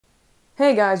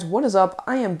Hey guys, what is up?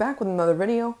 I am back with another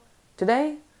video.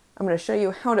 Today, I'm going to show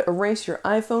you how to erase your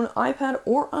iPhone, iPad,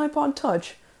 or iPod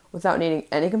Touch without needing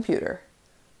any computer.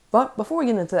 But before we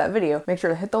get into that video, make sure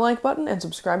to hit the like button and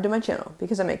subscribe to my channel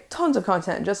because I make tons of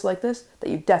content just like this that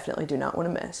you definitely do not want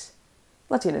to miss.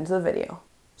 Let's get into the video.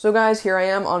 So guys, here I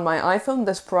am on my iPhone.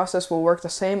 This process will work the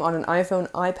same on an iPhone,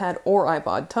 iPad, or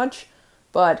iPod Touch,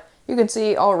 but you can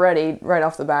see already, right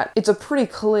off the bat, it's a pretty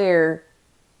clear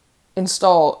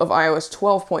install of iOS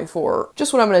 12.4.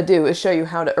 Just what I'm going to do is show you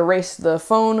how to erase the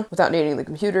phone without needing the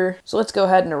computer. So let's go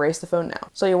ahead and erase the phone now.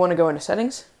 So you want to go into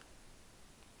Settings,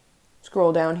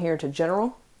 scroll down here to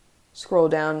General, scroll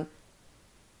down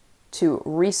to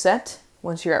Reset.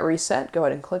 Once you're at Reset, go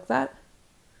ahead and click that.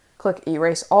 Click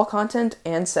Erase All Content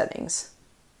and Settings.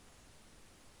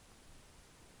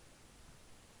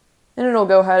 And it'll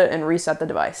go ahead and reset the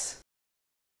device.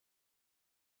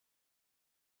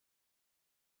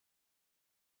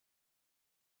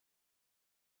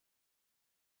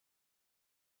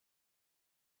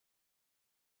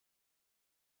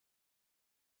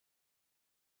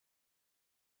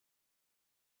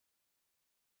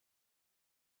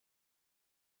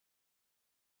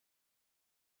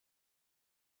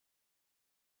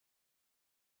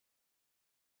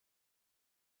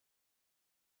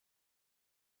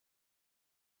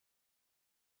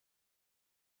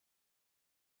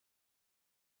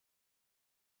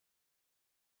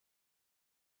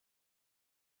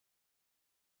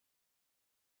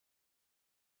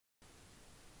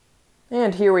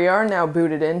 And here we are now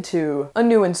booted into a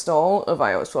new install of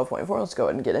iOS 12.4. Let's go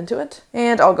ahead and get into it.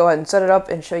 And I'll go ahead and set it up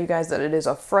and show you guys that it is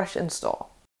a fresh install.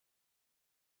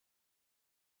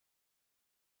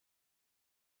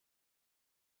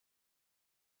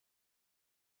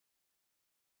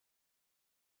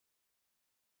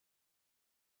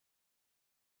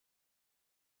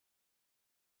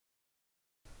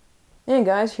 And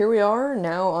guys, here we are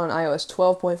now on iOS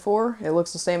 12.4. It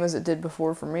looks the same as it did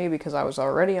before for me because I was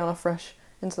already on a fresh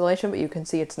installation, but you can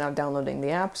see it's now downloading the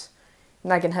apps.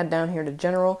 And I can head down here to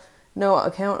General. No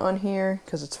account on here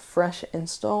because it's a fresh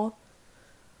install.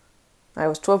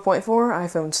 iOS 12.4,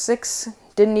 iPhone 6,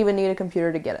 didn't even need a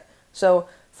computer to get it. So,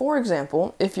 for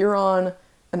example, if you're on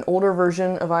an older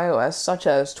version of iOS, such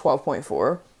as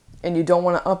 12.4, and you don't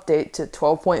want to update to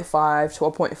 12.5,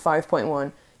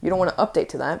 12.5.1, you don't want to update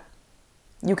to that,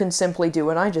 you can simply do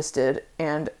what I just did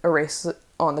and erase it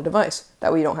on the device.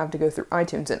 That way you don't have to go through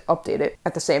iTunes and update it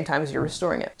at the same time as you're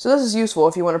restoring it. So this is useful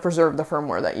if you want to preserve the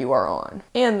firmware that you are on.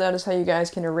 And that is how you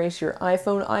guys can erase your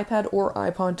iPhone, iPad, or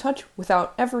iPod Touch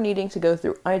without ever needing to go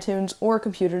through iTunes or a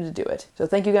computer to do it. So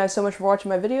thank you guys so much for watching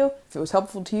my video. If it was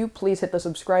helpful to you, please hit the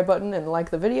subscribe button and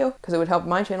like the video because it would help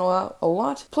my channel out a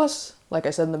lot. Plus, like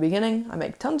I said in the beginning, I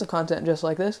make tons of content just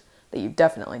like this that you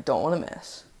definitely don't want to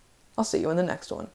miss. I'll see you in the next one.